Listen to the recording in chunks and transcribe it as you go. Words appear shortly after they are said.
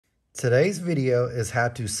Today's video is how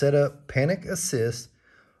to set up panic assist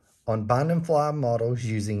on bind and fly models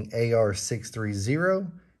using AR630,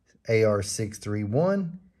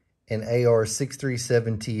 AR631, and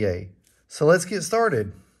AR637TA. So let's get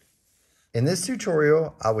started. In this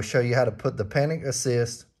tutorial, I will show you how to put the panic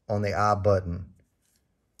assist on the I button.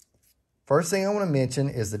 First thing I want to mention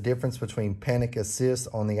is the difference between panic assist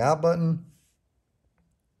on the I button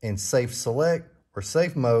and safe select or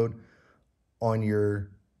safe mode on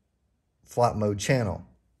your flight mode channel.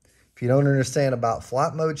 If you don't understand about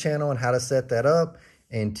flight mode channel and how to set that up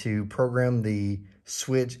and to program the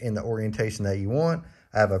switch in the orientation that you want,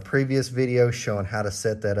 I have a previous video showing how to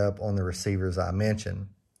set that up on the receivers I mentioned.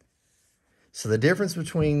 So the difference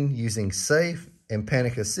between using safe and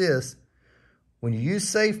panic assist, when you use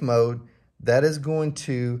safe mode, that is going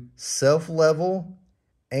to self-level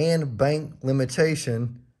and bank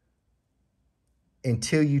limitation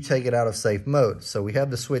until you take it out of safe mode. So we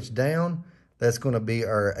have the switch down. That's going to be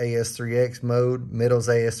our AS3X mode, middle's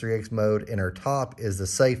AS3X mode, and our top is the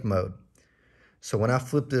safe mode. So when I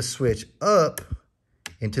flip this switch up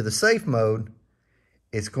into the safe mode,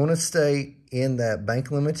 it's going to stay in that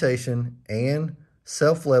bank limitation and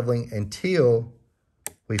self-leveling until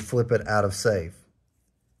we flip it out of safe.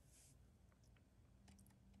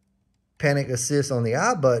 Panic assist on the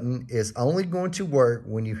I button is only going to work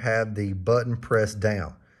when you have the button pressed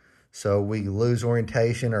down. So we lose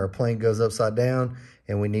orientation or a plane goes upside down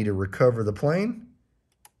and we need to recover the plane.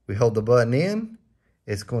 We hold the button in.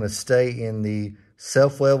 It's going to stay in the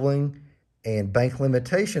self-leveling and bank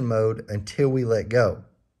limitation mode until we let go.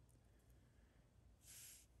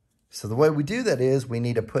 So the way we do that is we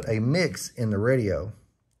need to put a mix in the radio.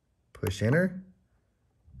 Push enter,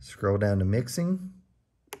 scroll down to mixing.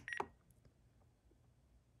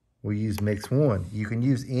 We'll use mix 1. You can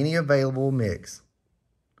use any available mix.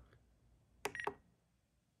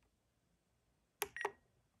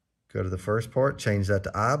 Go to the first part, change that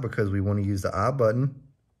to I because we want to use the I button.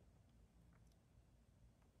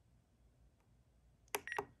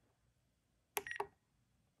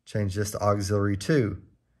 Change this to auxiliary 2.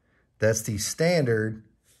 That's the standard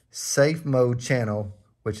safe mode channel,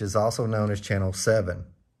 which is also known as channel 7.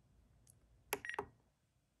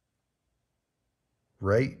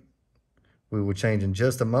 Rate. We will change in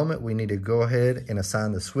just a moment. We need to go ahead and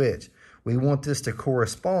assign the switch. We want this to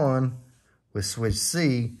correspond with switch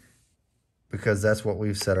C because that's what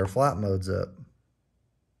we've set our flight modes up.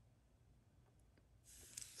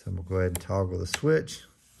 So we'll go ahead and toggle the switch,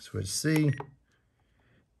 switch C.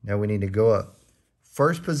 Now we need to go up.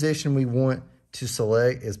 First position we want to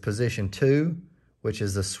select is position 2, which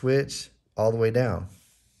is the switch all the way down.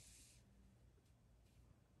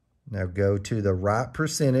 Now go to the right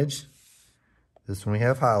percentage. This one we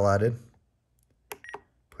have highlighted.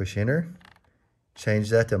 Push enter. Change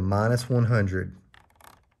that to -100.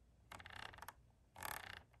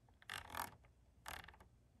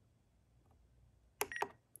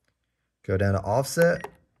 Go down to offset.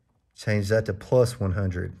 Change that to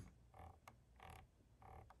 +100.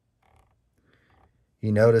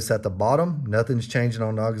 You notice at the bottom, nothing's changing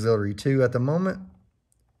on auxiliary 2 at the moment.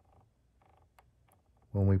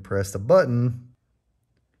 When we press the button,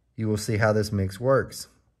 you will see how this mix works.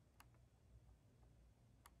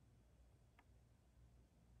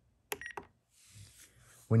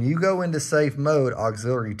 When you go into safe mode,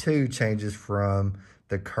 auxiliary 2 changes from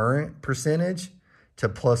the current percentage to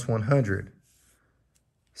 +100.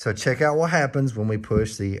 So check out what happens when we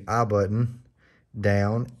push the I button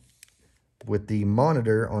down with the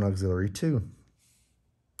monitor on auxiliary 2.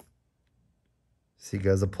 See, it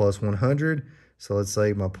goes to +100. So let's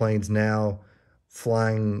say my plane's now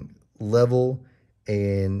flying level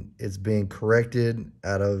and it's being corrected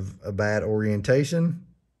out of a bad orientation.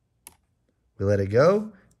 We let it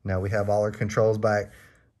go. Now we have all our controls back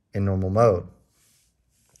in normal mode.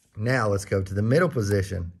 Now let's go to the middle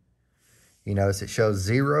position. You notice it shows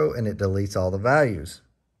 0 and it deletes all the values.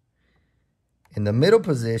 In the middle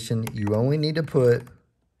position, you only need to put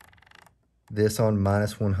this on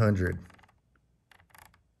 -100.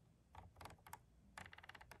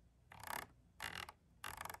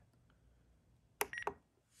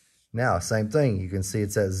 Now, same thing. You can see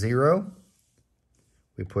it's at 0.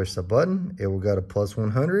 We push the button. It will go to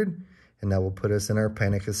 +100, and that will put us in our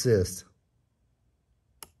panic assist.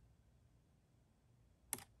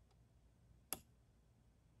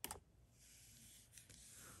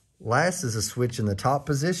 Last is a switch in the top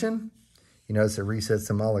position. You notice it resets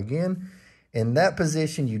them all again. In that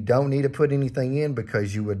position, you don't need to put anything in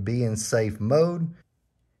because you would be in safe mode.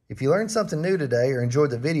 If you learned something new today or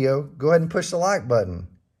enjoyed the video, go ahead and push the like button.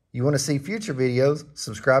 You want to see future videos,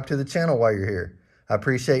 subscribe to the channel while you're here. I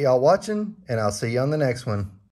appreciate y'all watching, and I'll see you on the next one.